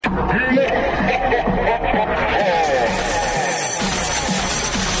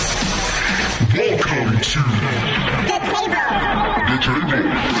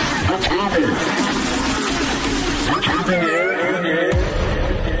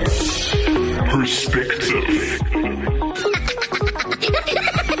Perspective.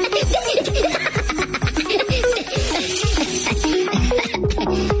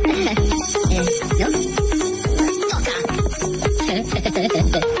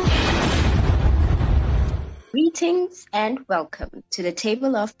 Greetings and welcome to the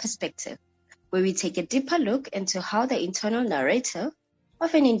Table of Perspective, where we take a deeper look into how the internal narrator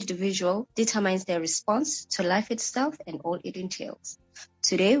of an individual determines their response to life itself and all it entails.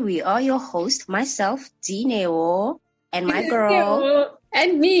 Today we are your host, myself, Dineo, and my girl.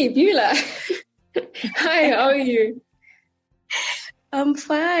 And me, Beulah. Hi, how are you? I'm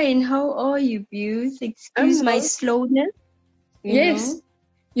fine. How are you, Buse? Excuse my slowness. Yes,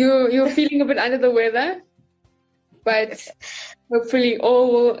 you're feeling a bit under the weather, but hopefully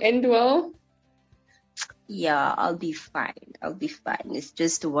all will end well. Yeah, I'll be fine. It's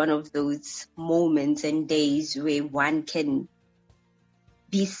just one of those moments and days where one can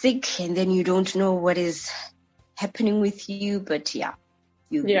be sick and then you don't know what is happening with you, but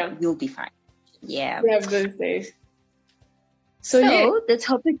you'll be fine. Yeah. We have those days. So the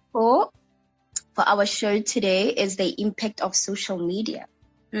topic for our show today is the impact of social media.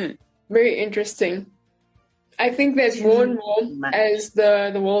 Very interesting. I think that more and more as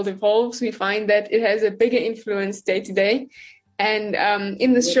the world evolves, we find that it has a bigger influence day to day. And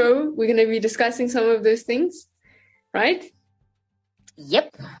in the show, we're going to be discussing some of those things, right?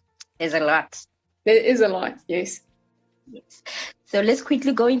 Yep. There's a lot. There is a lot, yes. So let's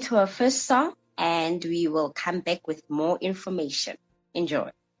quickly go into our first song and we will come back with more information.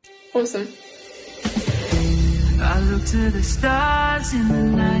 Enjoy. Awesome. I look to the stars in the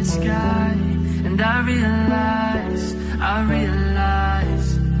night sky and I realize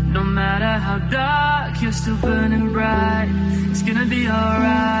no matter how dark, you're still burning bright. It's gonna be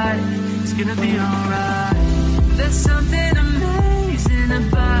alright, it's gonna be alright. There's something amazing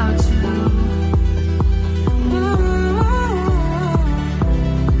about you. Ooh.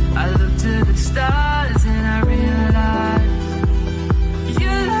 I look to the stars and I realize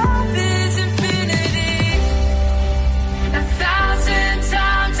your love is infinity. 1,000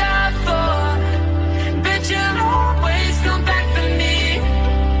 times I've fallen, but you'll always come back for me.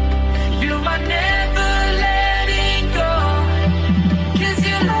 You are never letting go, 'cause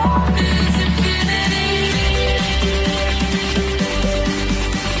your love is infinity.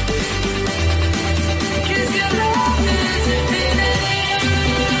 'Cause your love is infinity.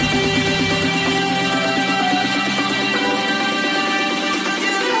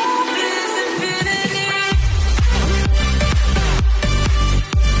 Your love is infinity.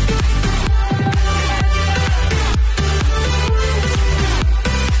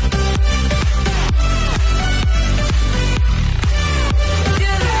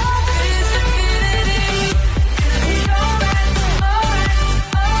 Your love is infinity. Alright,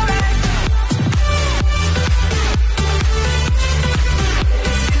 alright.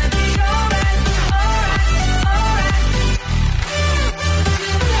 It's gonna be alright, alright.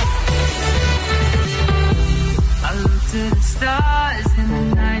 I look to the stars in the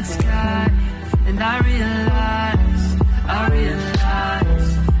night sky and I realize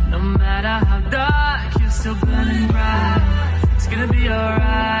no matter how dark, you're still burning bright. It's gonna be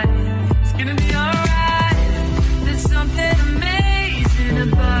alright, it's gonna be alright. There's something amazing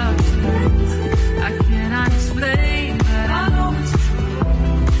about you. I cannot explain, but I know it's true.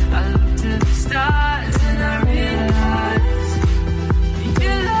 I look to the stars and I realize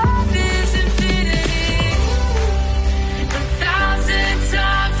your love is infinity. 1,000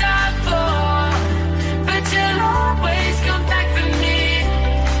 times I've fallen, but you'll always come back for me.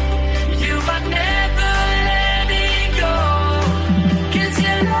 You are never letting go, 'cause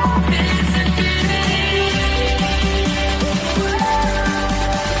your love is infinity.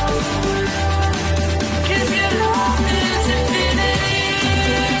 'Cause your love is infinity.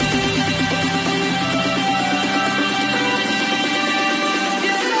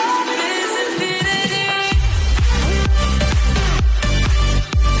 Your love is infinity.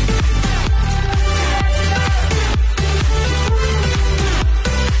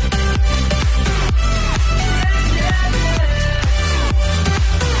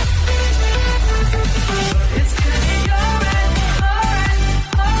 It's gonna be alright, alright,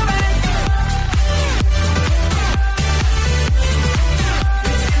 alright.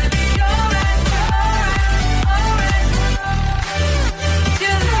 It's gonna be alright, alright, alright.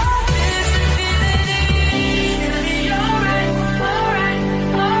 Your love is infinity. It's gonna be alright, alright,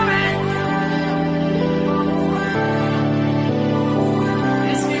 alright.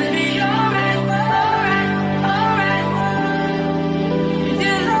 It's gonna be alright, alright, alright.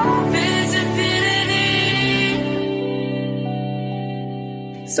 Your love is infinity.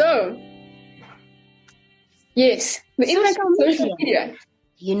 So, Yes, the impact of social media.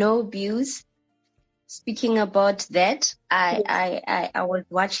 You know, Buse, speaking about that, I was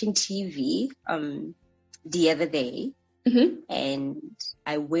watching TV the other day, and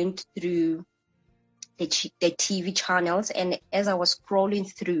I went through the TV channels, and as I was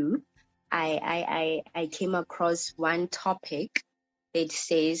scrolling through, I came across one topic that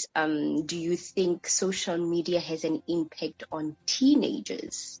says, do you think social media has an impact on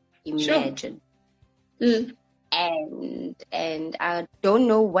teenagers? Imagine. Sure. And I don't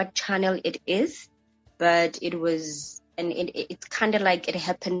know what channel it is, but it was, and it's kind of like it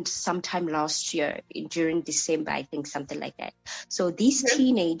happened sometime last year during December, I think, something like that. So this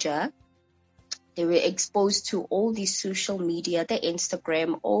teenager, they were exposed to all these social media, the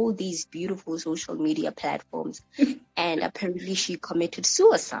Instagram, all these beautiful social media platforms, and apparently she committed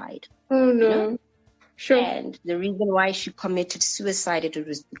suicide. Oh no. You know? Sure. And the reason why she committed suicide, it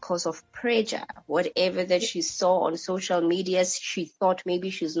was because of pressure. Whatever that she saw on social media, she thought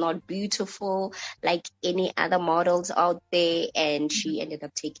maybe she's not beautiful like any other models out there, and she ended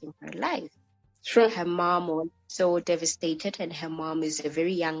up taking her life. Sure. Her mom was so devastated, and her mom is a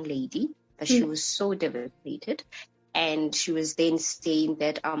very young lady, but she was so devastated. And she was then saying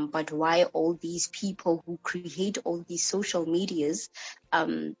that, but why all these people who create all these social medias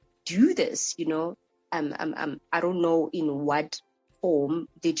do this, you know? I don't know in what form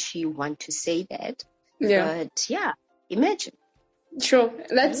did she want to say that. Yeah. But yeah, imagine. Sure.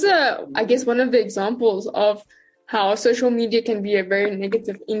 That's, I guess, one of the examples of how social media can be a very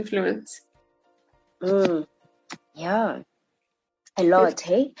negative influence. Yeah. A lot,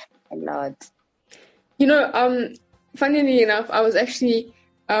 hey? A lot. You know, funnily enough, I was actually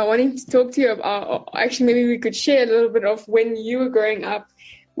wanting to talk to you about, actually, maybe we could share a little bit of when you were growing up,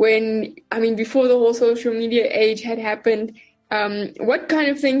 before the whole social media age had happened. What kind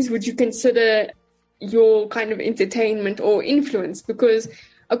of things would you consider your kind of entertainment or influence? Because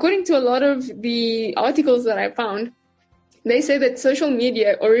according to a lot of the articles that I found, they say that social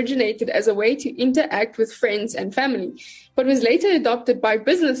media originated as a way to interact with friends and family, but was later adopted by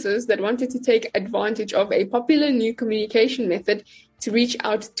businesses that wanted to take advantage of a popular new communication method to reach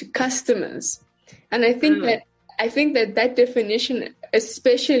out to customers. And I think that definition,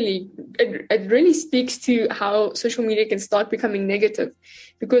 especially, it really speaks to how social media can start becoming negative.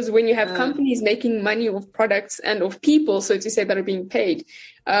 Because when you have companies making money off products and of people, so to say, that are being paid,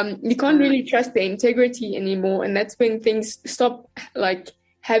 you can't really trust their integrity anymore. And that's when things stop like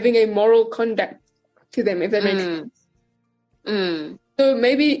having a moral conduct to them, if that makes sense. So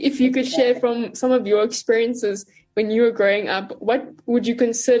maybe if you could share from some of your experiences when you were growing up, what would you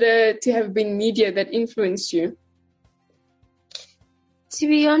consider to have been media that influenced you? To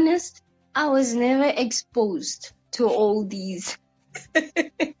be honest, I was never exposed to all these,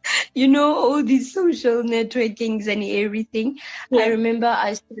 all these social networkings and everything. Yeah. I remember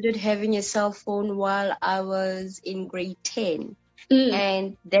I started having a cell phone while I was in grade 10.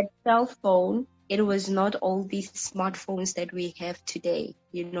 And that cell phone, it was not all these smartphones that we have today,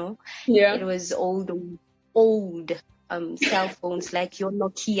 Yeah. It was all the old cell phones like your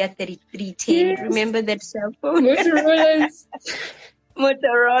Nokia 3310. Yes. Remember that cell phone?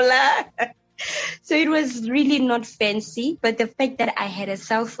 Motorola. So it was really not fancy, but the fact that I had a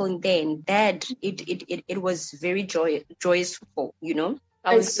cell phone then, that it was very joyful,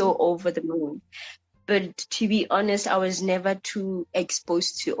 I was so over the moon. But to be honest, I was never too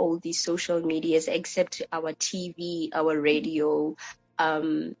exposed to all these social medias except our TV, our radio,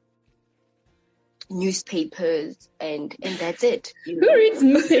 newspapers, and that's it. Who reads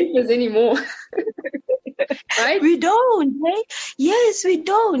newspapers anymore? Right? We don't, right? Yes, we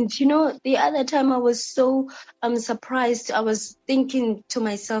don't. The other time I was so surprised. I was thinking to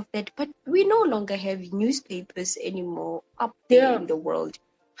myself but we no longer have newspapers anymore up there in the world.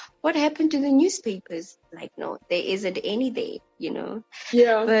 What happened to the newspapers? Like, no, there isn't any there,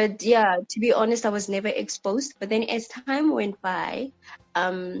 Yeah. But yeah, to be honest, I was never exposed. But then as time went by,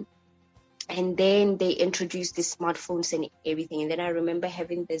 and then they introduced the smartphones and everything. And then I remember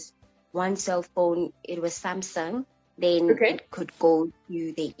having this one cell phone. It was Samsung. Then it could go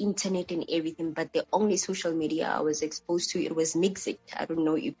to the internet and everything. But the only social media I was exposed to, it was Mixit. I don't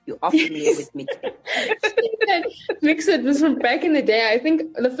know if you are familiar with Mixit. Mixit was from back in the day. I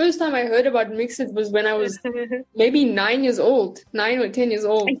think the first time I heard about Mixit was when I was maybe 9 or 10 years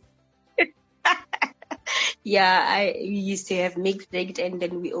old. Yeah, we used to have Mixit, and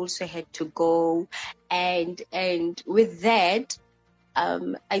then we also had to go. And with that,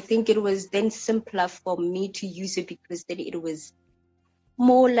 I think it was then simpler for me to use it because then it was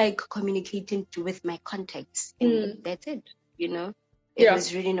more like communicating with my contacts. And that's it, It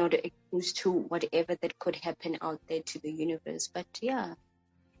was really not exposed to whatever that could happen out there to the universe. But yeah.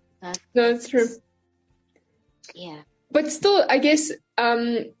 That's true. Yeah. But still, I guess,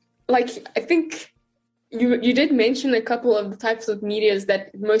 I think you did mention a couple of the types of medias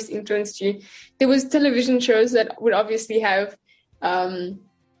that most influenced you. There was television shows that would obviously have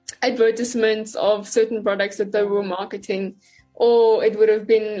advertisements of certain products that they were marketing, or it would have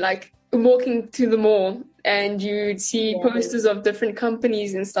been like walking to the mall and you'd see posters of different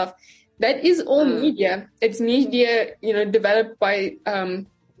companies and stuff. That is all media. It's media, developed by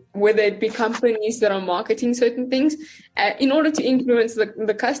whether it be companies that are marketing certain things in order to influence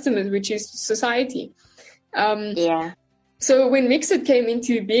the customers, which is society. So when Mxit came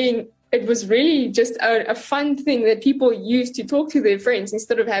into being, it was really just a fun thing that people used to talk to their friends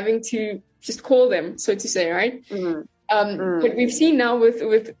instead of having to just call them, so to say, right? But we've seen now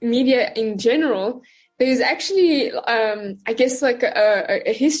with media in general, there's actually, I guess, like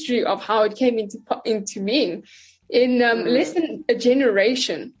a history of how it came into being in less than a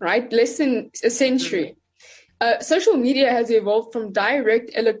generation, right? Less than a century. Social media has evolved from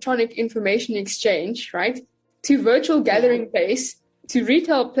direct electronic information exchange, right, to virtual gathering place, to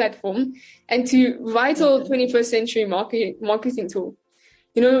retail platform, and to vital 21st century marketing tool.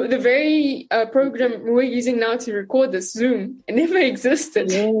 The very program we're using now to record this, Zoom, it never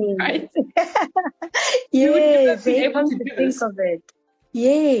existed, right? Yes, able to think of it.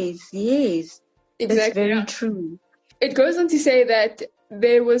 Yes. Exactly. That's very true. It goes on to say that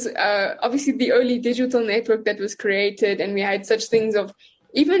there was obviously the early digital network that was created, and we had such things of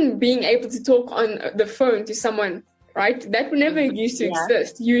even being able to talk on the phone to someone, right? That never used to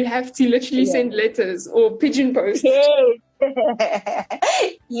exist. You have to literally send letters or pigeon post.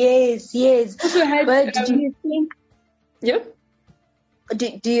 Yes. Also had, but do you think? Yeah.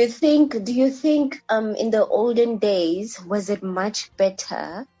 Do you think? In the olden days, was it much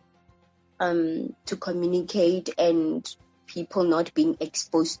better to communicate and people not being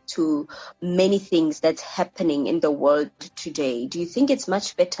exposed to many things that's happening in the world today? Do you think it's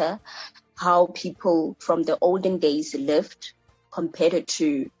much better how people from the olden days lived compared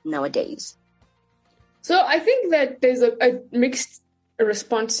to nowadays? So I think that there's a mixed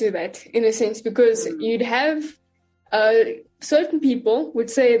response to that, in a sense, because you'd have certain people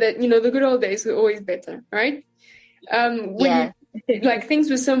would say that, the good old days were always better, right? Like things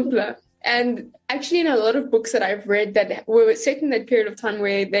were simpler. And actually, in a lot of books that I've read that were set in that period of time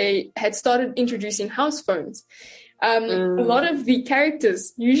where they had started introducing house phones, a lot of the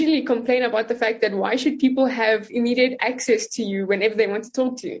characters usually complain about the fact that why should people have immediate access to you whenever they want to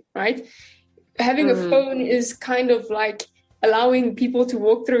talk to you, right? Having a phone is kind of like allowing people to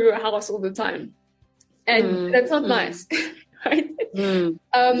walk through your house all the time. And that's not nice, right?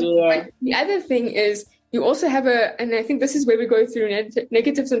 But the other thing is, you also have and I think this is where we go through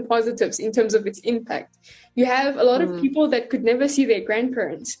negatives and positives in terms of its impact. You have a lot of people that could never see their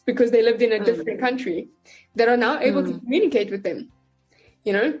grandparents because they lived in a different country that are now able to communicate with them,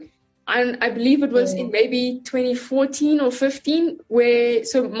 And I believe it was in maybe 2014 or 15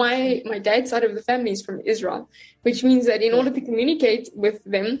 so my dad's side of the family is from Israel, which means that in order to communicate with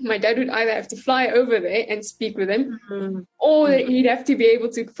them, my dad would either have to fly over there and speak with them, or he'd have to be able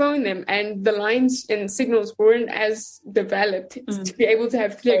to phone them, and the lines and signals weren't as developed to be able to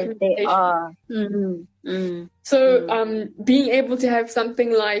have clear communication. So being able to have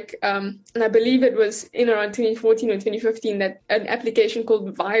something like, and I believe it was in around 2014 or 2015 that an application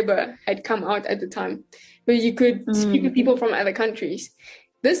called Viber had come out at the time, where you could speak with people from other countries.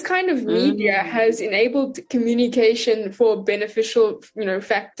 This kind of media has enabled communication for beneficial,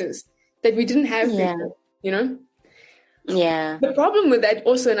 factors that we didn't have before, Yeah. The problem with that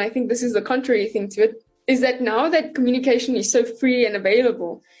also, and I think this is the contrary thing to it, is that now that communication is so free and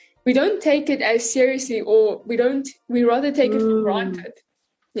available, we don't take it as seriously, or we rather take it for granted,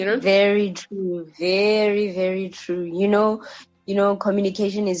 Very true. Very, very true.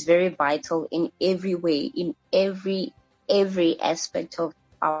 Communication is very vital in every way, in every aspect of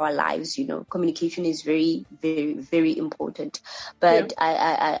our lives. Communication is very, very, very important. But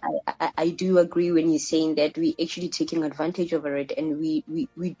I do agree when you're saying that we actually taking advantage over it, and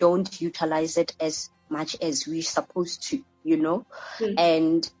we don't utilize it as much as we're supposed to.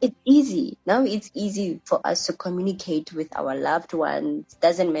 And it's easy. Now it's easy for us to communicate with our loved ones.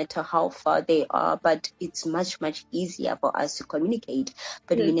 Doesn't matter how far they are, but it's much, much easier for us to communicate.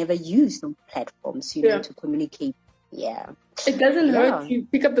 But we never use those platforms, to communicate. Yeah. It doesn't hurt to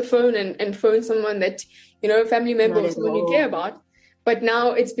pick up the phone and phone someone that, a family member or someone you care about. But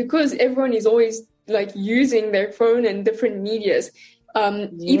now it's because everyone is always like using their phone and different medias.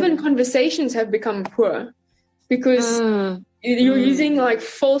 Even conversations have become poor. Because you're using like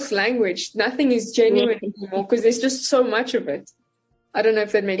false language. Nothing is genuine anymore because there's just so much of it. I don't know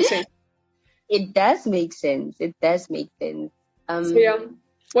if that makes sense. It does make sense. It does make sense. So yeah,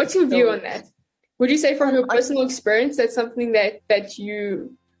 what's your view on that? Would you say from your personal experience that's something that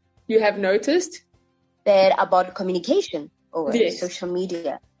you have noticed? That about communication or social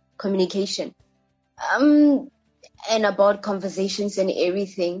media communication, and about conversations and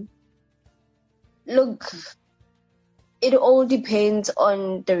everything. Look, it all depends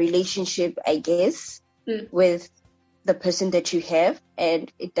on the relationship, I guess, with the person that you have,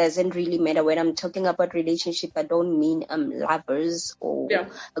 and it doesn't really matter. When I'm talking about relationship, I don't mean lovers or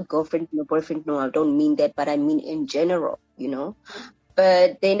a girlfriend or boyfriend. No, I don't mean that, but I mean in general, you know.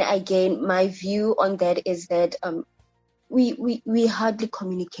 But then again, my view on that is that we hardly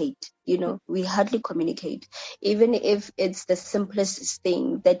communicate, you know. We hardly communicate, even if it's the simplest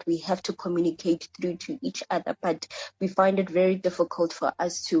thing that we have to communicate through to each other. But we find it very difficult for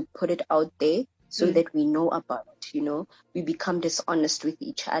us to put it out there, so that we know about it, you know. We become dishonest with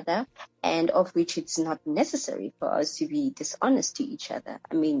each other, and of which it's not necessary for us to be dishonest to each other.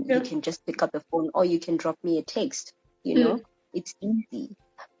 I mean, you can just pick up the phone or you can drop me a text, you know. It's easy,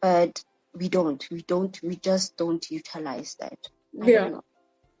 but we just don't utilize that. I don't know.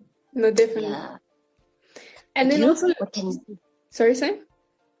 No, definitely. Yeah. And then also, what can you, sorry, say?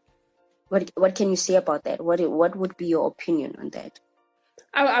 What can you say about that? What would be your opinion on that?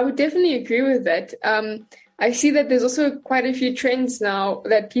 I would definitely agree with that. I see that there's also quite a few trends now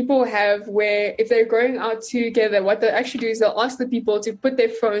that people have where if they're going out together, what they'll actually do is they'll ask the people to put their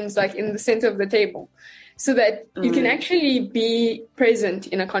phones like in the center of the table so that you can actually be present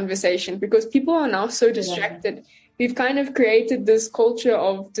in a conversation, because people are now so distracted. We've kind of created this culture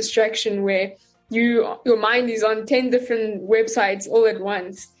of distraction where your mind is on 10 different websites all at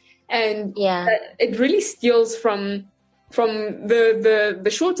once. And it really steals from the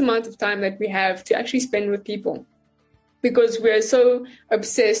short amount of time that we have to actually spend with people, because we're so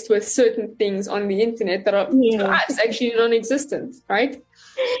obsessed with certain things on the internet that are to us actually non-existent, right?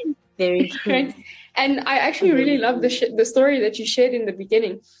 Very true. Right? And I actually really love the story that you shared in the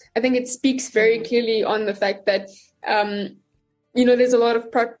beginning. I think it speaks very clearly on the fact that you know, there's a lot of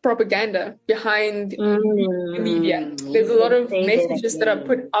propaganda behind the media. There's a lot of messages that are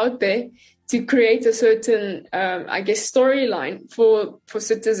put out there to create a certain, I guess, storyline for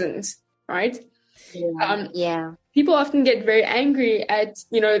citizens, right? People often get very angry at,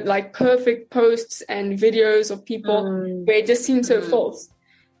 you know, like perfect posts and videos of people where it just seems so false.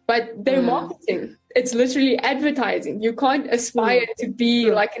 But they're marketing. It's literally advertising. You can't aspire to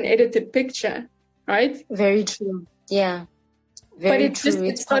be like an edited picture, right? Very true. Yeah. Very but true.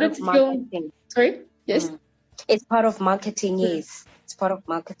 It started to feel... Sorry? Yes? It's part of marketing, yes. It's part of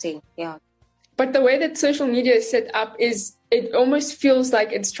marketing, yeah. But the way that social media is set up is it almost feels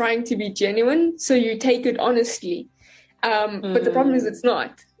like it's trying to be genuine, so you take it honestly. But the problem is it's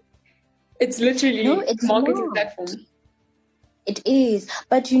not. It's literally a marketing platform. It is.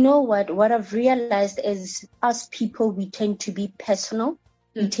 But you know what? What I've realized is us people, we tend to be personal.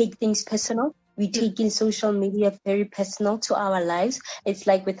 We take things personal. We take in social media very personal to our lives. It's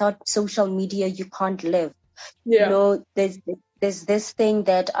like without social media, you can't live. You know, there's this thing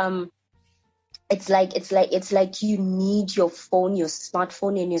that it's like you need your phone, your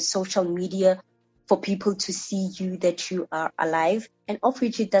smartphone, and your social media for people to see you, that you are alive, and of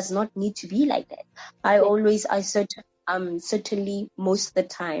which it does not need to be like that. Certainly most of the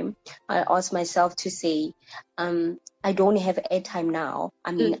time I ask myself to say, I don't have airtime now.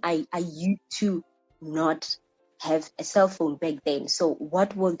 I mean, I used to not have a cell phone back then. So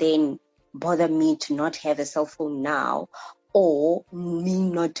what will then bother me to not have a cell phone now, or me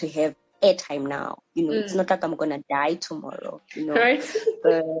not to have airtime now? You know, it's not like I'm gonna die tomorrow, you know. Right.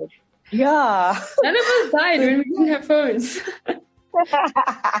 But yeah. None of us died when we didn't have phones.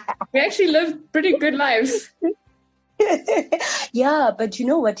 We actually lived pretty good lives. Yeah, but you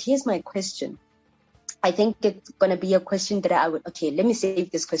know what? Here's my question. I think it's going to be a question that let me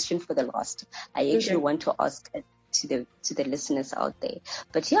save this question for the last. I actually want to ask it to the listeners out there.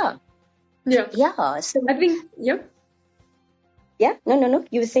 But yeah. So I think, no,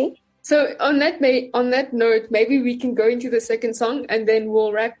 you were saying? So on that note, maybe we can go into the second song and then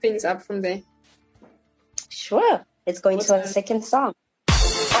we'll wrap things up from there. Sure. Let's go into our second song. All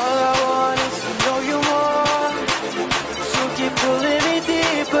I want is to know you more. So keep pulling me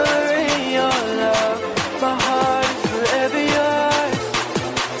deeper in your love. My heart is forever yours.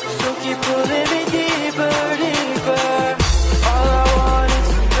 So keep pulling me deeper, deeper. All I want is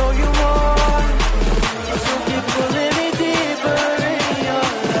to know you more. So keep pulling me deeper in your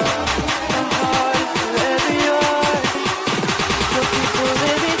love. My heart is forever yours.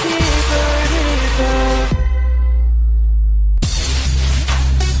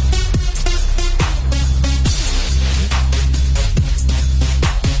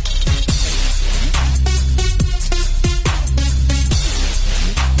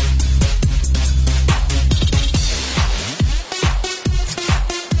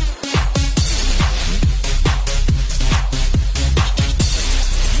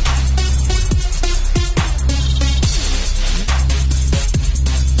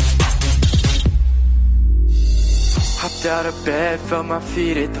 Jumped out of bed, felt my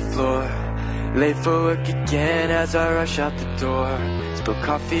feet hit the floor. Late for work again as I rush out the door. Spilled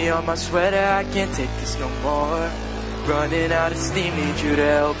coffee on my sweater, I can't take this no more. Running out of steam, need you to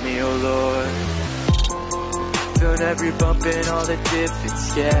help me, oh Lord. Feeling every bump and all the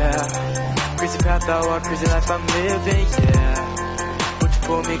difference, yeah. Crazy path I walk, crazy life I'm living, yeah. Won't you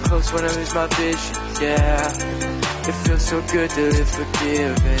pull me close when I lose my vision, yeah. It feels so good to live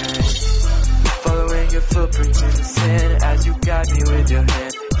forgiven. Following your footprints in the sand as you guide me with your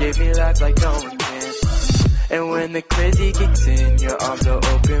hand. Gave me life like no one can. And when the crazy kicks in, your arms are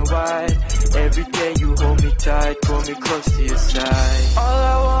open wide. Every day you hold me tight, pull me close to your side. All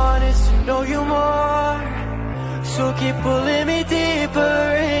I want is to know you more. So keep pulling me deeper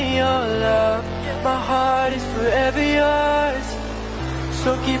in your love. My heart is forever yours.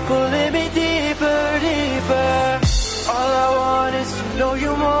 So keep pulling me deeper, deeper. All I want is to know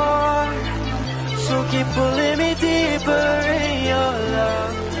you more. So keep pulling me deeper in your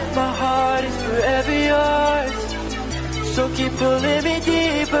love. My heart is forever yours. So keep pulling me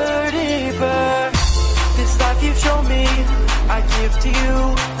deeper, deeper. This life you've shown me, I give to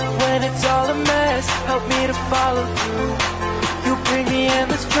you. When it's all a mess, help me to follow through. You bring me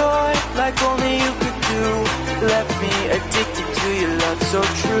endless joy, like only you could do. Left me addicted to your love so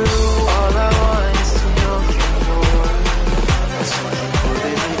true. All I want is to know you more. So keep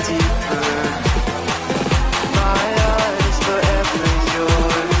pulling me deeper. My heart is forever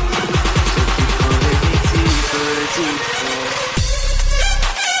yours. So keep pulling me deeper, deeper.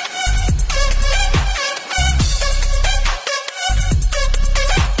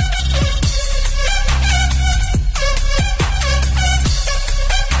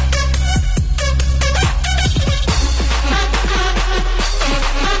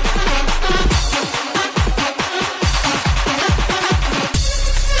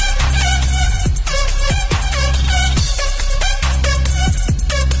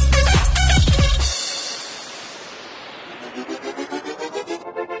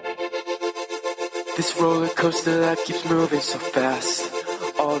 This roller coaster life keeps moving so fast.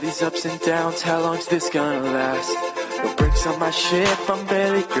 All these ups and downs, how long's this gonna last? No brakes on my ship, I'm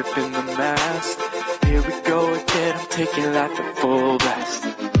barely gripping the mast. Here we go again, I'm taking life at full blast.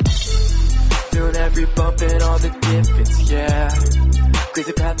 Feeling every bump and all the difference, yeah.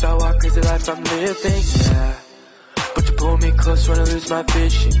 Crazy path I walk, crazy life I'm living, yeah. But you pull me close when I lose my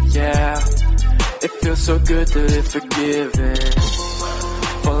vision, yeah. It feels so good to live forgiven.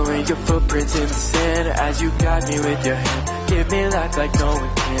 Following your footprints in the sand as you guide me with your hand. Give me life like no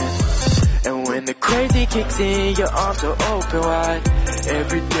one can. And when the crazy kicks in, your arms are open wide.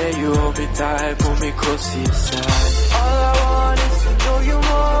 Every day you hold me tight, pull me close to your side. All I want is to know you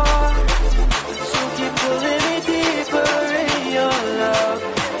more. So keep pulling me deeper in your love.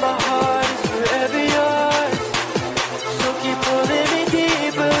 My heart is forever yours. So keep pulling me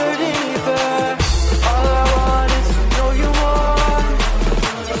deeper, deeper. All I want is to know you more.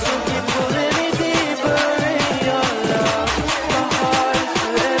 So keep pulling me deeper in your love. My heart is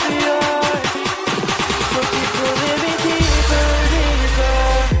forever yours. So keep pulling me deeper, deeper.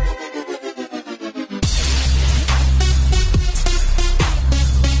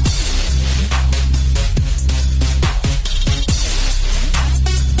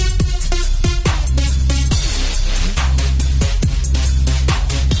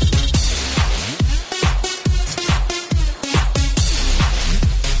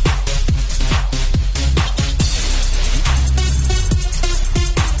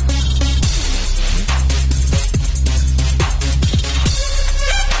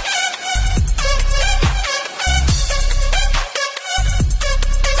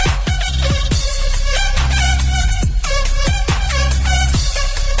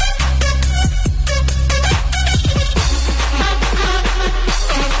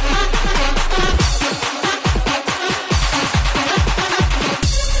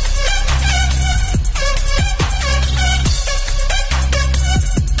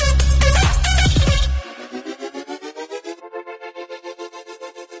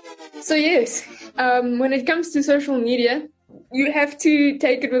 So yes, when it comes to social media, you have to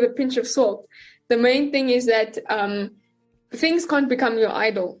take it with a pinch of salt. The main thing is that things can't become your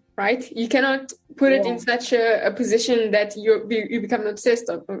idol, right? You cannot put it in such a position that you become obsessed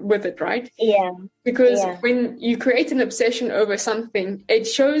with it, right? Yeah. Because when you create an obsession over something, it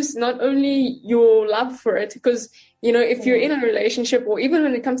shows not only your love for it, because, you know, if you're in a relationship or even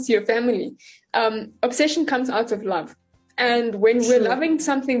when it comes to your family, obsession comes out of love. And when we're loving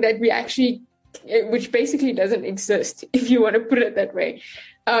something that we actually, which basically doesn't exist, if you want to put it that way,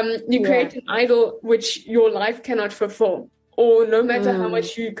 you create an idol which your life cannot fulfill, or no matter how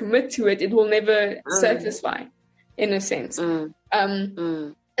much you commit to it, it will never satisfy. in a sense.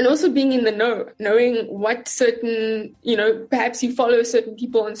 And also being in the know, knowing what certain, perhaps you follow certain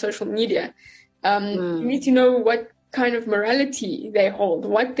people on social media. You need to know what kind of morality they hold,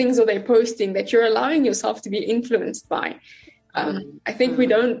 what things are they posting that you're allowing yourself to be influenced by. I think we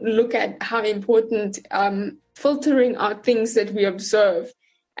don't look at how important filtering out things that we observe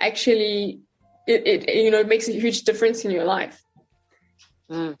actually, it makes a huge difference in your life.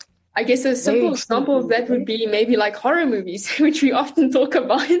 I guess a simple example of that would be maybe like horror movies, which we often talk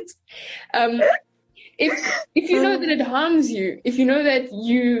about. If you know that it harms you, if you know that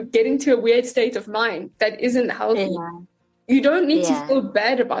you get into a weird state of mind that isn't healthy, you don't need to feel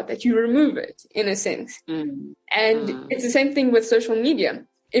bad about that. You remove it, in a sense. And it's the same thing with social media.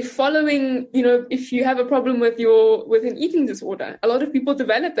 If following, if you have a problem with an eating disorder, a lot of people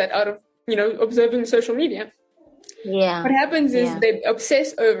develop that out of, observing social media. Yeah. What happens is they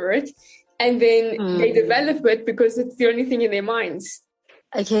obsess over it, and then they develop it because it's the only thing in their minds.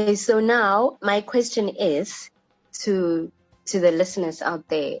 Okay, so now my question is to the listeners out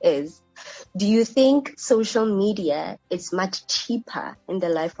there is, do you think social media is much cheaper in the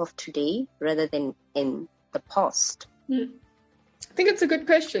life of today rather than in the past? I think it's a good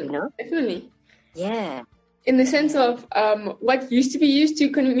question. Definitely. Yeah. In the sense of what used to be used to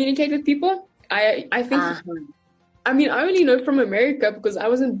communicate with people, I think... I mean, I only know from America because I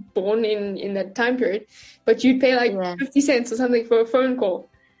wasn't born in that time period, but you'd pay like 50 cents or something for a phone call,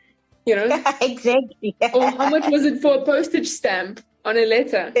 Exactly. Or how much was it for a postage stamp on a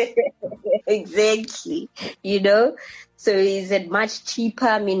letter? Exactly. So is it much cheaper?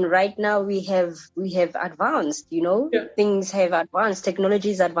 I mean, right now we have advanced, things have advanced. Technology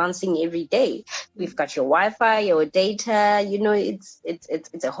is advancing every day. We've got your Wi-Fi, your data,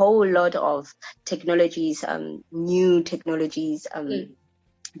 it's a whole lot of technologies, new technologies,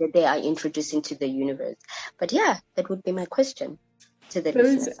 that they are introducing to the universe. But yeah, that would be my question to the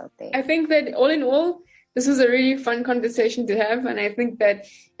listeners out there. I think that all in all, this was a really fun conversation to have. And I think that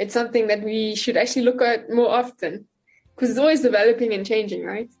it's something that we should actually look at more often. Because it's always developing and changing,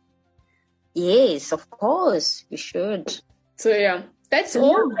 right? Yes, of course. We should. So, yeah, that's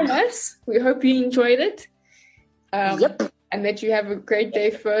all from us. We hope you enjoyed it. Yep. And that you have a great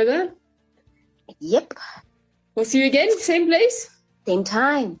day further. Yep. We'll see you again. Same place. Same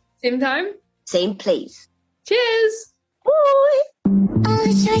time. Same time. Same place. Cheers. Bye. All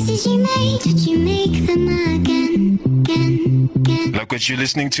the choices you made, did you make them again? Like what you're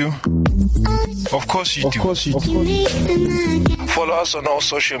listening to? Of course you do. Follow us on all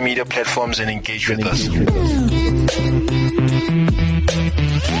social media platforms and engage with us.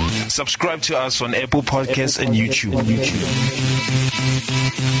 Subscribe to us on Apple Podcasts and YouTube.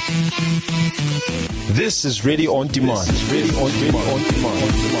 This is Radio On Demand.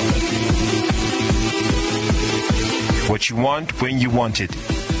 What you want when you want it.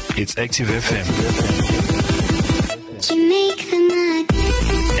 It's Active FM.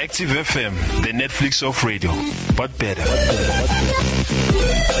 Active FM, the Netflix of radio, but better.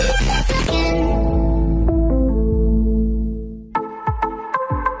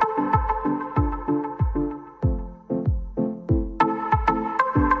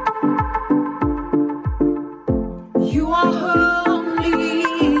 You are holy,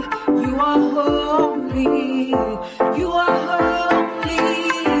 you are holy, you are holy,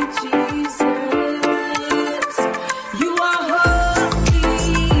 Jesus. You are holy,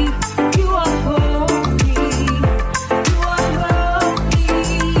 you are holy, you are holy,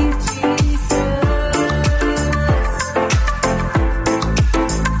 Jesus.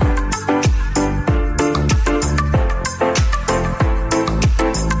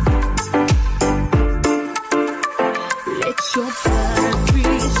 Let your blood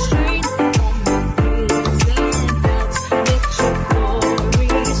restrain on the fears and doubts. Let your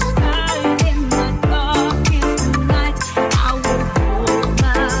glory shine in the darkest night. I will hold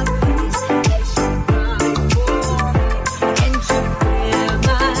my peace as you cry for me, and you bear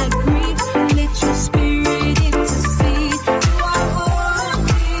my grief. Let your spirit intercede. You are holy,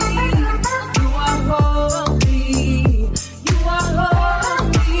 you are holy, you are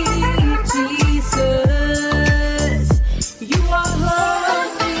holy, Jesus. You are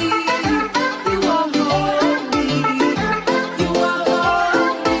holy, you are holy, you are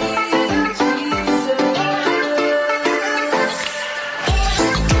holy, Jesus.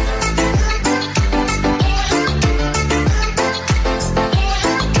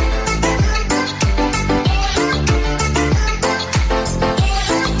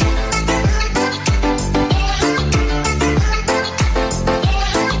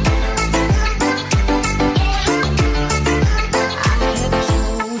 I have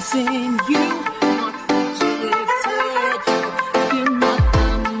chosen you.